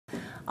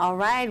All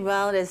right,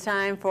 well, it is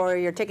time for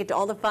your ticket to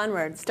all the fun.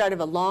 We're at the start of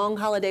a long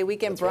holiday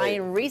weekend. That's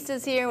Brian right. Reese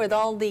is here with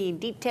all the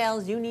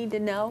details you need to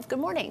know. Good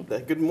morning.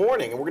 Good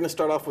morning, and we're going to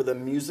start off with a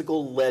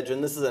musical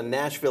legend. This is a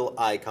Nashville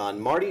icon,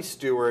 Marty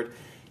Stewart.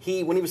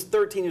 When he was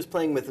 13, he was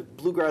playing with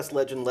bluegrass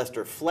legend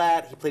Lester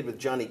Flatt. He played with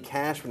Johnny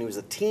Cash when he was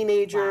a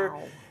teenager.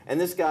 Wow. And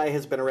this guy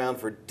has been around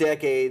for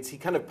decades. He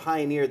kind of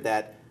pioneered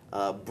that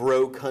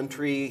bro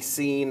country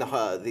scene,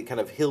 the kind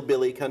of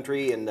hillbilly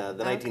country in the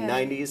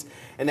 1990s.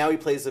 And now he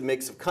plays a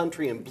mix of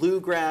country and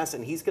bluegrass,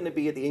 and he's going to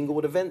be at the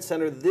Inglewood Event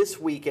Center this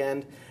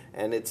weekend.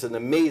 And it's an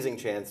amazing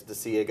chance to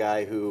see a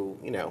guy who,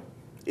 you know,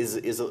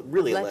 is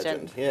really a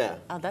legend. Yeah.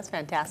 Oh, that's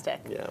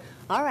fantastic. Yeah.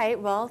 All right,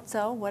 well,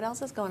 so what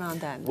else is going on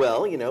then?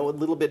 Well, you know, a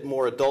little bit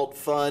more adult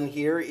fun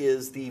here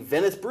is the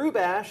Venice Brew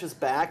Bash is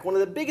back, one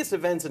of the biggest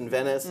events in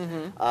Venice.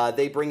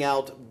 They bring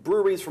out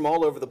breweries from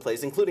all over the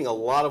place, including a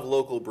lot of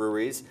local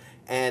breweries,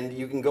 and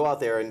you can go out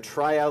there and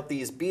try out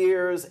these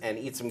beers and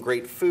eat some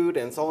great food,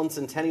 and it's all in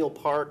Centennial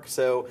Park,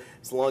 so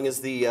as long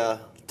as the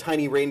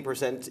tiny rain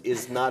percent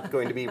is not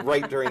going to be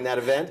right during that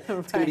event,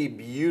 it's going to be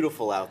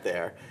beautiful out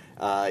there.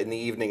 In the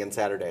evening and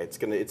Saturday.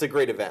 It's a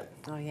great event.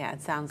 Oh yeah,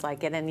 it sounds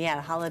like it. And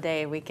yeah,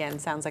 holiday weekend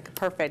sounds like a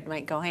perfect,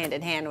 might go hand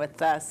in hand with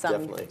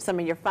some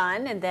of your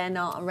fun. And then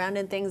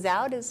rounding things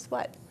out is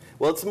what?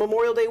 Well, it's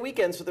Memorial Day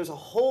weekend, so there's a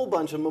whole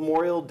bunch of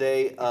Memorial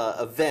Day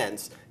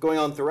events going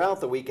on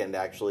throughout the weekend,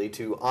 actually,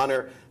 to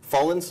honor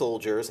fallen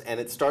soldiers,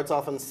 and it starts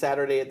off on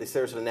Saturday at the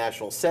Sarasota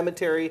National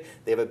Cemetery.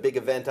 They have a big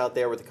event out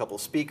there with a couple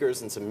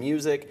speakers and some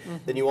music.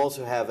 Then you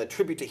also have a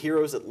tribute to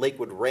heroes at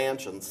Lakewood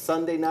Ranch on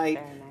Sunday night.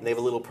 Very nice. And they have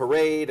a little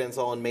parade, and it's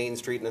all on Main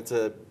Street, and it's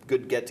a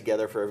good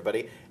get-together for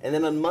everybody. And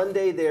then on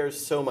Monday, there's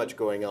so much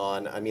going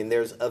on. I mean,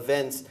 there's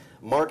events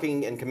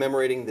marking and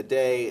commemorating the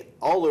day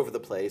all over the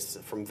place,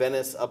 from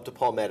Venice up to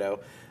Palmetto.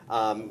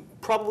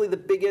 Probably the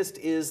biggest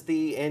is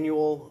the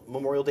annual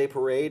Memorial Day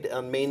Parade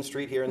on Main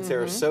Street here in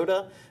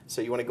Sarasota.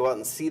 So you want to go out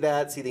and see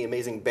that, see the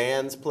amazing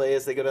bands play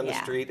as they go down the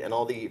street, and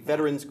all the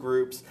veterans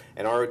groups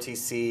and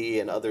ROTC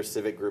and other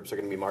civic groups are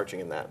going to be marching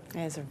in that.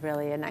 It's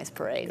really a nice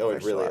parade. Oh,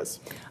 it really is.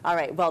 All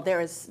right, well,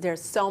 there's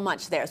so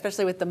much there,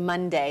 especially with the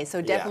Monday.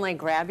 So definitely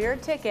grab your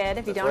ticket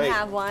if you don't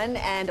have one,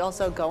 and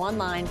also go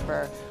online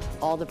for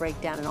all the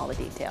breakdown and all the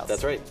details.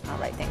 That's right. All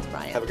right, thanks,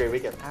 Brian. Have a great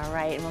weekend. All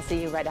right, and we'll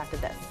see you right after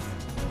this.